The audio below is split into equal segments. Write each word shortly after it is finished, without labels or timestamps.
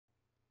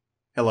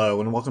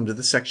Hello and welcome to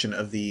this section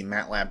of the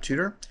Matlab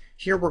Tutor.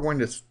 Here we're going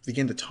to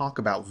begin to talk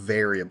about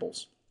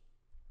variables.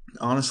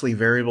 Honestly,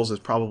 variables is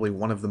probably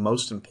one of the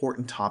most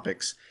important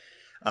topics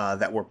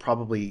that we're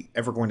probably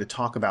ever going to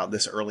talk about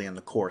this early in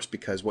the course,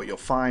 because what you'll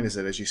find is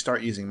that as you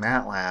start using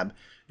Matlab,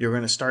 you're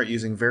going to start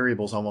using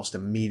variables almost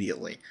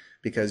immediately,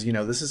 because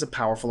this is a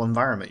powerful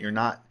environment. You're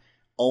not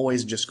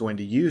always just going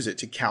to use it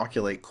to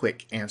calculate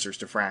quick answers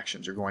to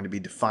fractions. You're going to be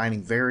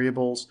defining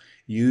variables,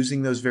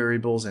 using those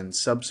variables in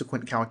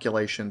subsequent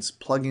calculations,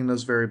 plugging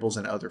those variables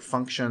in other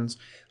functions.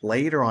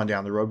 Later on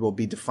down the road, we'll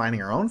be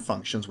defining our own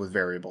functions with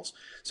variables.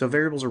 So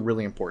variables are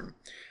really important.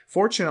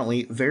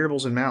 Fortunately,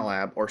 variables in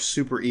Matlab are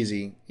super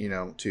easy,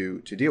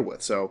 to deal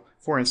with. So,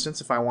 for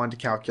instance, if I wanted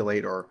to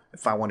calculate, or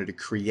if I wanted to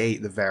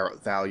create the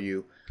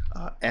value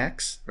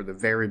x, or the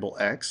variable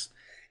x,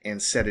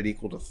 and set it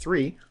equal to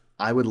 3,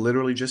 I would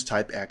literally just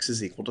type x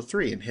is equal to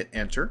 3 and hit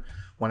enter.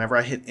 Whenever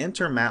I hit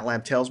enter,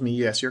 Matlab tells me,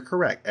 yes, you're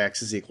correct,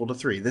 x is equal to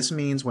 3. This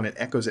means when it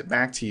echoes it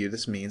back to you,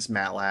 this means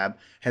Matlab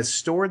has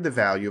stored the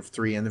value of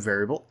 3 in the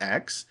variable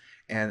x,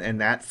 and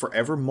that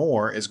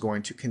forevermore is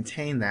going to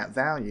contain that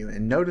value.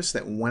 And notice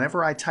that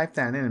whenever I type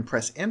that in and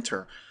press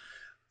enter,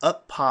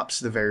 up pops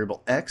the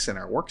variable x in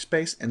our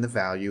workspace, and the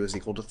value is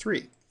equal to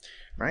 3.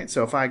 Right?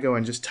 So if I go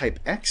and just type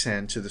x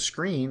into the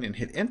screen and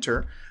hit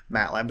enter,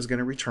 Matlab is going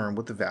to return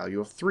with the value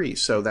of 3.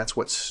 So that's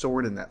what's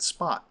stored in that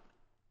spot.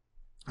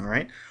 All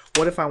right.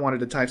 What if I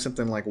wanted to type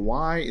something like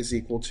y is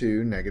equal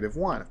to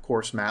 -1? Of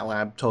course,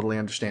 Matlab totally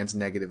understands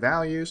negative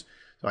values.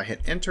 So I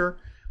hit enter.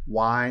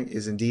 Y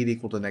is indeed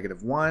equal to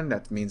 -1.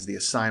 That means the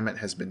assignment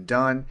has been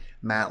done.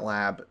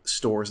 Matlab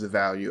stores the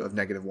value of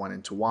 -1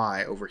 into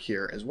y over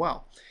here as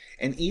well.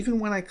 And even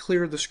when I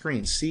clear the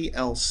screen,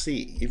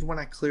 CLC, even when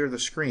I clear the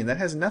screen, that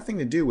has nothing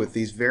to do with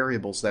these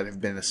variables that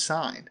have been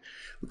assigned.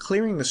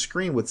 Clearing the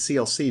screen with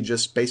CLC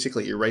just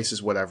basically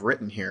erases what I've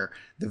written here.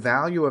 The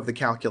value of the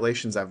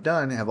calculations I've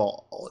done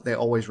they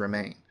always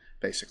remain,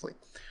 basically.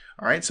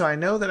 All right, so I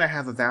know that I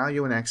have a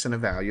value in x and a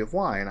value of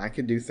y, and I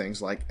could do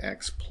things like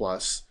x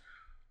plus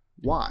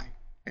y.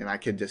 And I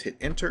could just hit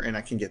enter and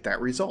I can get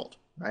that result.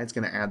 Right? It's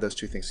going to add those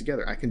two things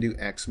together. I can do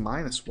x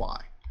minus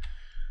y,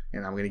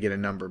 and I'm going to get a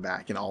number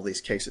back in all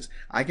these cases.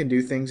 I can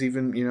do things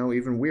even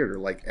weirder,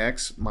 like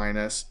x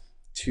minus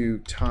 2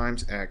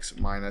 times x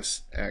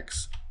minus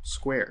x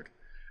squared,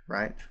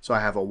 right? So I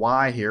have a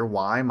y here,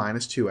 y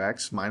minus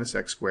 2x minus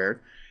x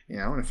squared,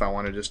 and if I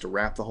wanted just to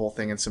wrap the whole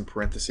thing in some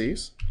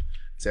parentheses,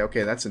 say,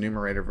 okay, that's the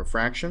numerator of a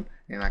fraction,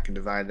 and I can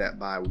divide that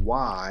by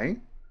y,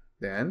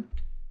 then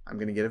I'm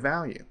going to get a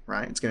value,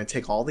 right? It's going to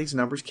take all these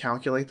numbers,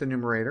 calculate the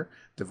numerator,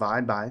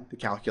 divide by the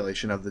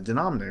calculation of the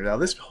denominator. Now,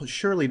 this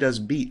surely does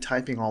beat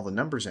typing all the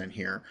numbers in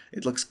here.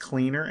 It looks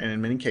cleaner, and in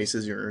many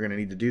cases, you're going to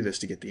need to do this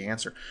to get the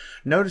answer.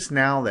 Notice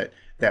now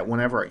that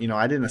whenever,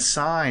 I didn't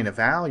assign a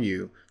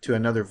value to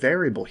another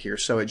variable here,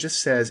 so it just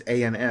says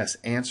ANS,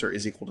 answer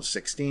is equal to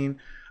 16,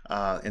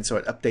 and so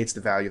it updates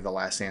the value of the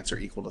last answer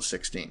equal to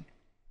 16.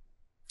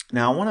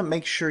 Now, I want to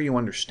make sure you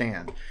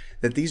understand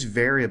that these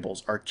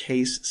variables are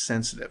case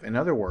sensitive. In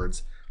other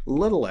words,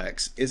 little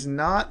x is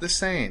not the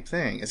same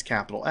thing as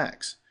capital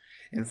X.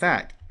 In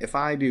fact, if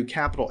I do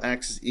capital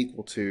X is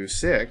equal to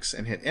 6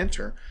 and hit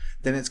enter,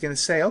 then it's going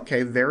to say,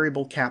 okay,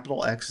 variable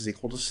capital X is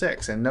equal to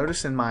 6. And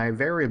notice in my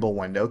variable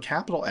window,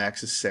 capital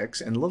X is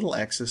 6 and little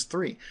x is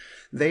 3.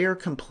 They are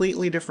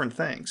completely different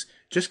things.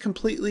 Just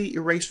completely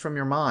erase from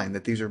your mind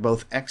that these are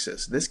both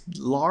x's. This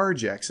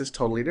large X is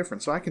totally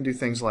different. So I can do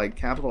things like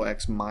capital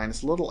X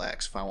minus little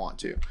x if I want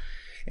to,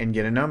 and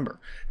get a number.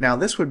 Now,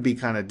 this would be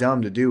kind of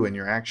dumb to do in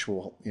your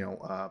actual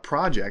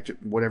project,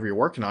 whatever you're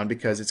working on,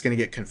 because it's going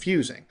to get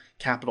confusing.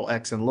 Capital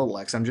X and little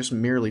x. I'm just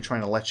merely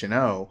trying to let you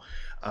know.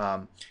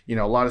 A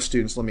lot of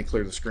students, let me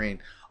clear the screen.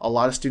 A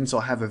lot of students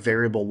will have a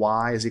variable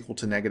y is equal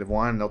to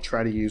 -1, and they'll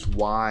try to use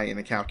y in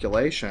a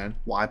calculation,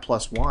 y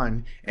plus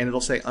 1, and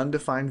it'll say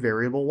undefined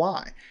variable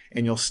y.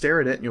 And you'll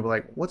stare at it and you'll be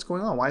like, what's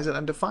going on? Why is it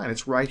undefined?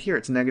 It's right here.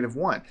 It's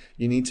 -1.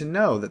 You need to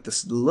know that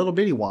this little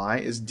bitty y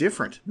is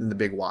different than the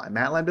big Y.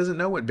 Matlab doesn't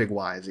know what big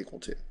Y is equal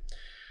to.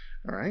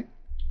 All right?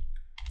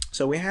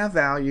 So we have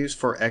values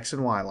for x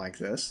and y like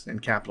this in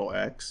capital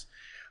X.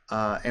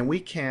 And we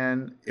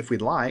can, if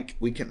we'd like,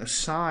 we can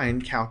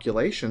assign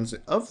calculations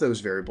of those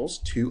variables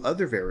to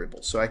other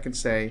variables. So I can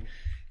say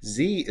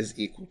z is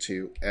equal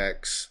to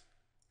x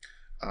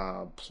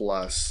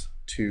plus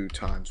 2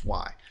 times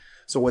y.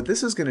 So what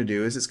this is going to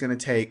do is it's going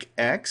to take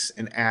x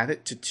and add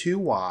it to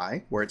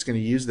 2y, where it's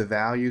going to use the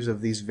values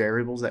of these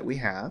variables that we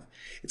have.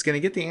 It's going to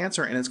get the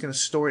answer, and it's going to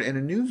store it in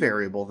a new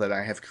variable that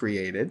I have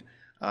created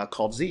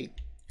called z.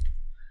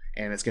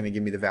 And it's going to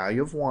give me the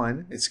value of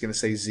 1. It's going to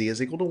say z is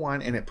equal to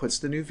 1, and it puts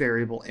the new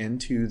variable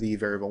into the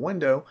variable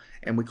window,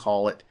 and we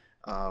call it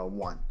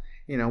 1.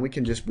 We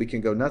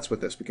can go nuts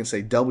with this. We can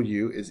say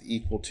w is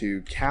equal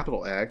to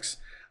capital X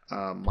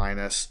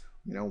minus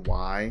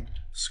y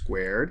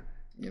squared,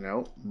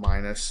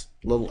 minus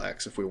little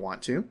x if we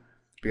want to,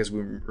 because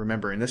we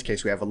remember in this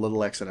case we have a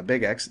little x and a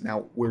big X.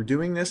 Now we're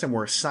doing this and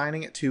we're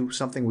assigning it to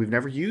something we've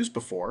never used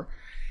before.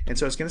 And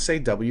so it's going to say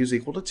w is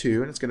equal to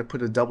 2, and it's going to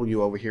put a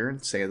w over here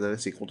and say that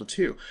it's equal to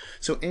 2.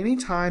 So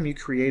anytime you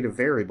create a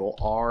variable,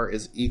 r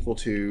is equal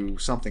to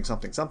something,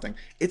 something, something,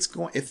 it's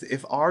going,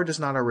 if r does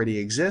not already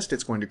exist,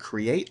 it's going to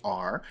create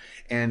r,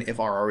 and if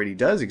r already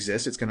does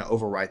exist, it's going to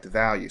overwrite the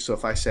value. So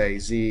if I say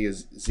z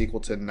is equal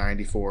to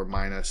 94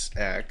 minus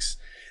x,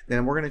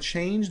 then we're going to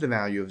change the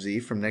value of z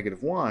from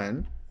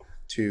 -1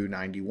 to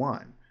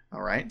 91.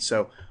 All right,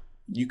 so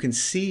you can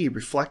see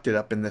reflected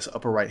up in this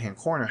upper right hand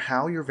corner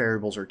how your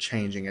variables are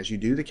changing as you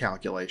do the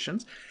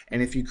calculations.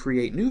 And if you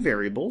create new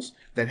variables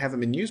that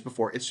haven't been used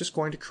before, it's just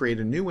going to create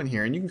a new one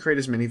here, and you can create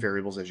as many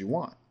variables as you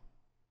want.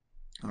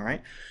 All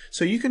right,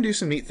 so you can do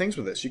some neat things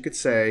with this. You could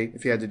say,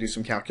 if you had to do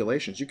some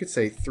calculations, you could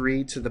say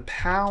 3 to the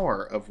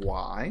power of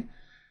y,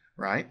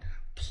 right,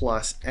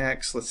 plus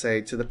x, let's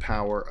say, to the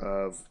power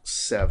of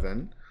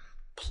 7,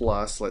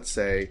 plus, let's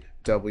say,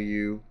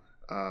 w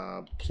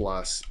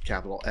plus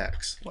capital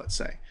X, let's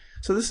say.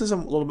 So this is a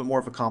little bit more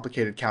of a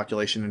complicated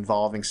calculation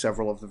involving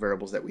several of the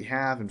variables that we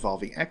have,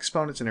 involving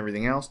exponents and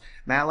everything else.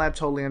 Matlab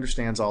totally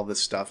understands all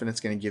this stuff, and it's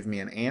going to give me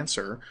an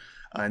answer.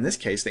 In this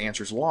case, the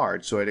answer is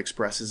large, so it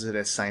expresses it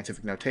as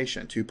scientific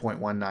notation,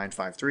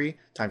 2.1953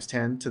 times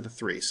 10 to the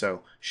 3.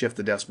 So shift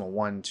the decimal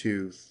 1,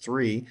 2,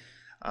 3.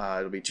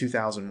 It'll be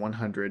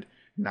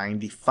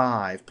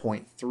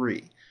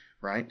 2,195.3,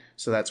 right?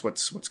 So that's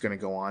what's going to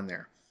go on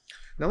there.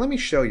 Now let me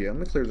show you. I'm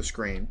going to clear the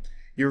screen.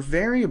 Your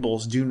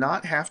variables do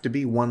not have to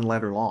be one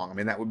letter long. I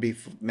mean, that would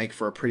make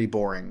for a pretty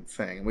boring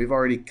thing. We've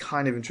already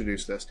kind of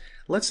introduced this.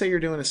 Let's say you're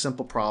doing a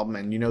simple problem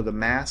and you know the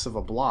mass of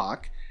a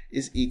block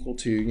is equal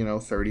to,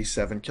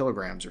 37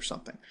 kilograms or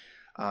something.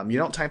 You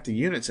don't type the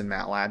units in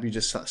Matlab. You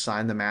just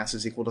assign the mass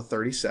is equal to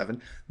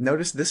 37.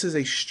 Notice this is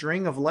a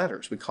string of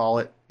letters. We call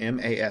it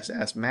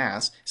MASS,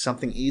 mass,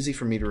 something easy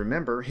for me to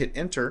remember. Hit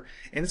enter,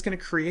 and it's going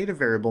to create a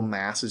variable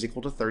mass is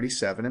equal to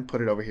 37 and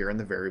put it over here in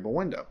the variable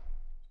window.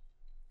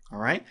 All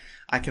right.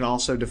 I can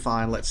also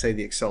define, let's say,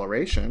 the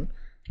acceleration,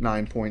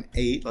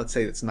 9.8. Let's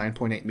say that's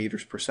 9.8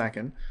 meters per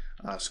second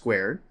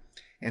squared.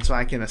 And so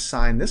I can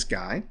assign this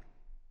guy,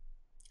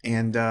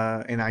 and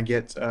I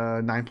get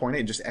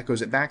 9.8. Just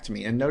echoes it back to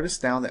me. And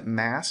notice now that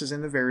mass is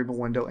in the variable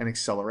window and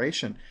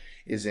acceleration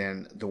is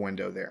in the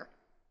window there.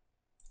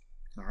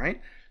 All right.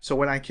 So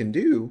what I can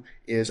do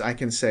is I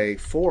can say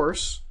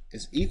force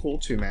is equal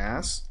to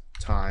mass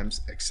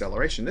times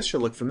acceleration. This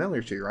should look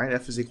familiar to you, right?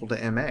 F is equal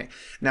to ma.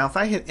 Now, if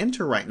I hit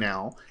enter right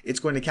now,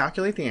 it's going to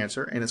calculate the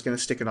answer and it's going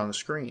to stick it on the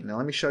screen. Now,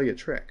 let me show you a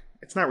trick.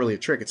 It's not really a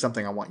trick. It's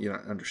something I want you to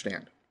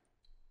understand.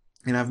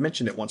 And I've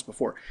mentioned it once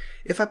before.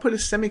 If I put a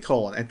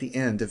semicolon at the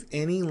end of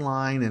any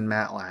line in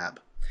Matlab,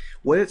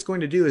 what it's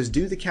going to do is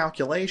do the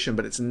calculation,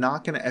 but it's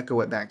not going to echo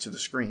it back to the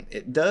screen.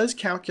 It does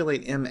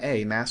calculate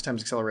ma, mass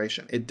times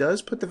acceleration. It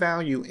does put the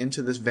value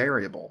into this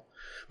variable,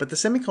 but the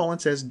semicolon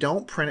says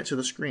don't print it to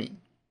the screen.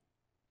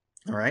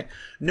 All right.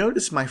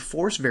 Notice my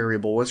force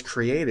variable was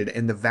created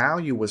and the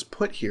value was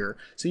put here,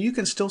 so you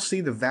can still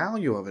see the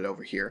value of it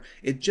over here.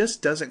 It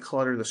just doesn't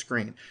clutter the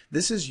screen.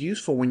 This is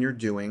useful when you're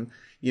doing,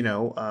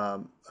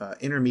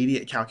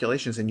 intermediate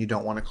calculations and you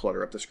don't want to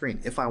clutter up the screen.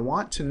 If I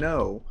want to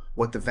know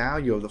what the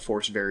value of the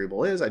force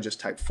variable is, I just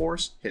type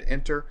force, hit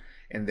enter,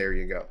 and there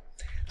you go.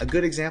 A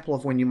good example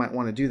of when you might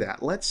want to do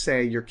that. Let's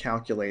say you're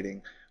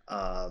calculating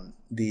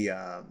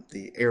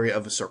the area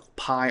of a circle,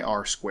 pi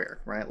r squared,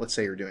 right? Let's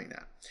say you're doing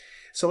that.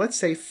 So let's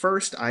say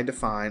first I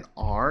define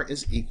r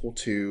is equal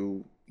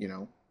to,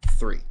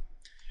 3,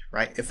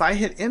 right? If I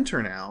hit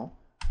enter now,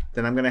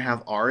 then I'm going to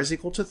have r is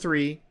equal to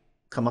 3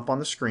 come up on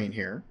the screen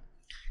here.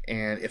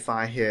 And if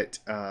I hit,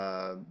 if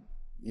I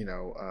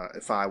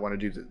want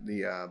to do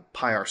the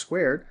pi r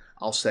squared,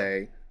 I'll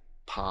say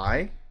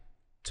pi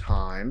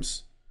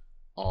times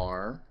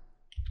r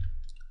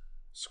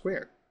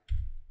squared,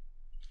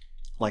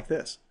 like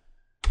this.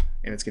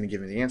 And it's going to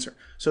give me the answer.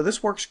 So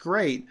this works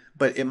great,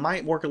 but it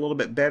might work a little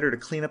bit better to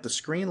clean up the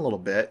screen a little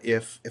bit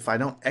if I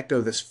don't echo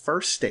this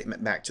first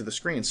statement back to the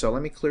screen. So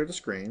let me clear the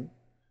screen,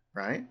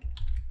 right?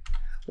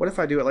 What if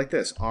I do it like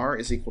this? R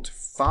is equal to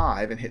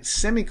 5 and hit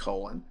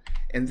semicolon,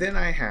 and then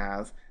I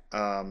have,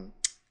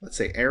 let's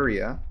say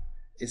area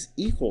is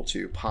equal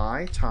to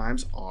pi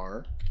times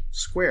r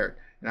squared.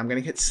 And I'm going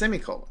to hit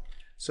semicolon.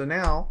 So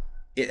now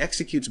it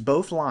executes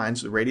both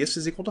lines. The radius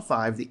is equal to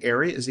 5. The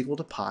area is equal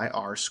to pi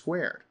r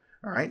squared.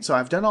 All right, so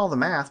I've done all the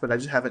math, but I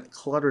just haven't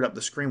cluttered up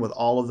the screen with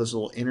all of those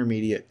little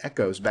intermediate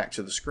echoes back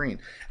to the screen.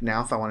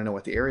 Now, if I want to know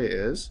what the area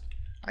is,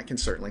 I can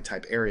certainly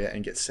type area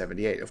and get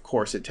 78. Of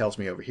course, it tells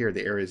me over here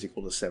the area is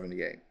equal to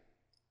 78.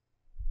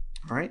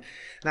 All right,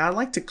 now I'd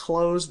like to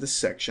close this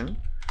section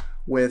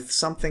with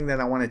something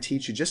that I want to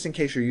teach you just in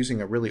case you're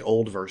using a really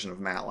old version of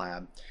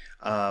Matlab.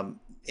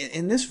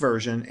 In this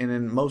version and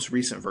in most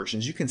recent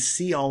versions, you can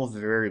see all of the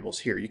variables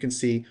here. You can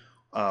see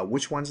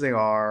which ones they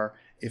are,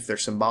 if they're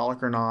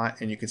symbolic or not,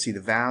 and you can see the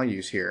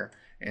values here.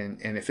 And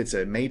if it's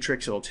a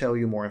matrix, it'll tell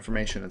you more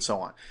information and so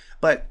on.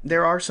 But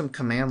there are some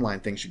command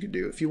line things you could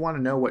do. If you want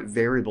to know what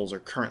variables are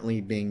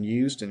currently being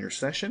used in your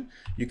session,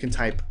 you can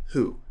type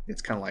who.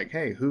 It's kind of like,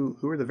 hey, who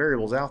are the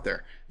variables out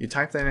there? You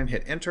type that in,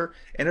 hit enter,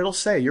 and it'll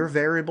say your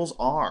variables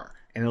are.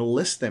 and it'll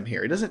list them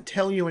here. It doesn't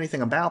tell you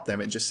anything about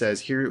them. It just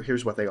says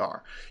here's what they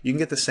are. You can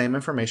get the same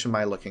information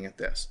by looking at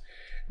this.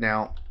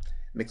 Now,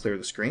 let me clear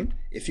the screen.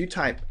 If you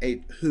type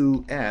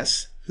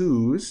whose,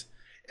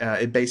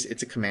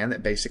 it's a command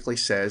that basically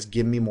says,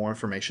 give me more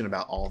information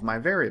about all of my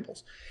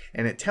variables.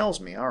 And it tells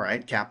me, all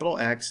right, capital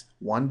X,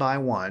 one by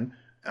one,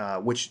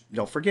 which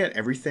don't forget,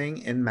 everything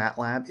in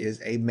Matlab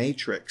is a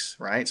matrix,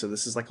 right? So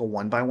this is like a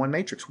one by one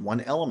matrix,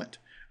 one element,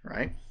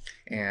 right?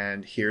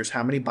 And here's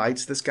how many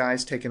bytes this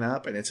guy's taken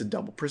up, and it's a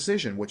double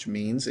precision, which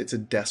means it's a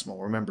decimal.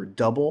 Remember,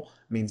 double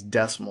means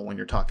decimal when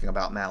you're talking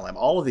about Matlab.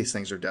 All of these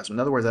things are decimal. In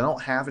other words, I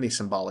don't have any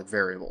symbolic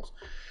variables.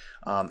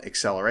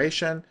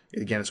 Acceleration,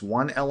 again, it's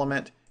one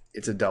element,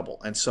 it's a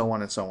double, and so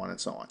on and so on and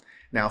so on.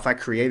 Now, if I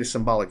create a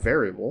symbolic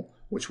variable,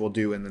 which we'll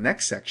do in the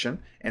next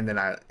section, and then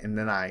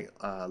I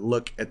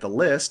look at the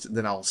list,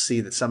 then I'll see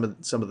that some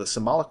of the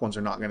symbolic ones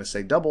are not going to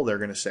say double; they're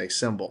going to say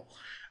symbol.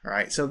 All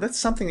right, so that's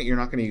something that you're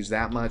not going to use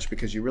that much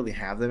because you really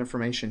have that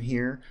information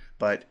here,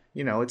 but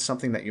you know, it's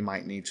something that you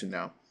might need to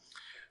know.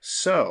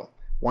 So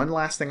one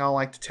last thing I'd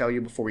like to tell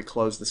you before we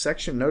close the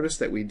section. Notice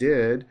that we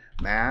did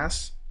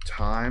mass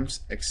times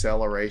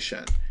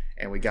acceleration,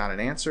 and we got an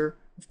answer.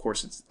 Of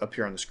course, it's up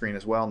here on the screen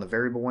as well in the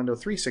variable window,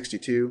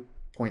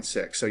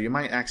 362.6. So you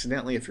might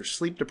accidentally, if you're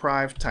sleep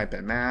deprived, type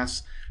in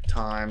mass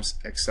times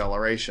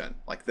acceleration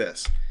like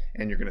this,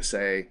 and you're going to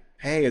say,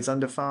 hey, it's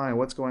undefined.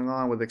 What's going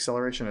on with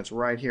acceleration? It's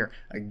right here.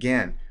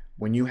 Again,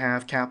 when you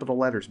have capital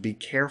letters, be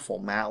careful.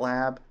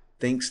 Matlab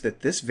thinks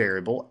that this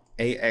variable,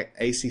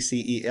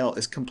 ACCEL,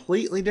 is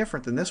completely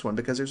different than this one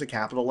because there's a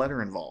capital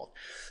letter involved.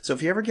 So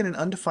if you ever get an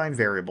undefined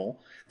variable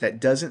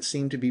that doesn't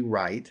seem to be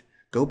right,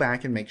 go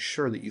back and make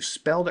sure that you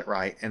spelled it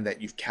right and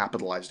that you've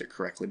capitalized it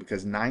correctly,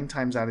 because 9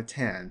 times out of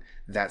 10,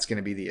 that's going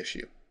to be the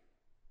issue.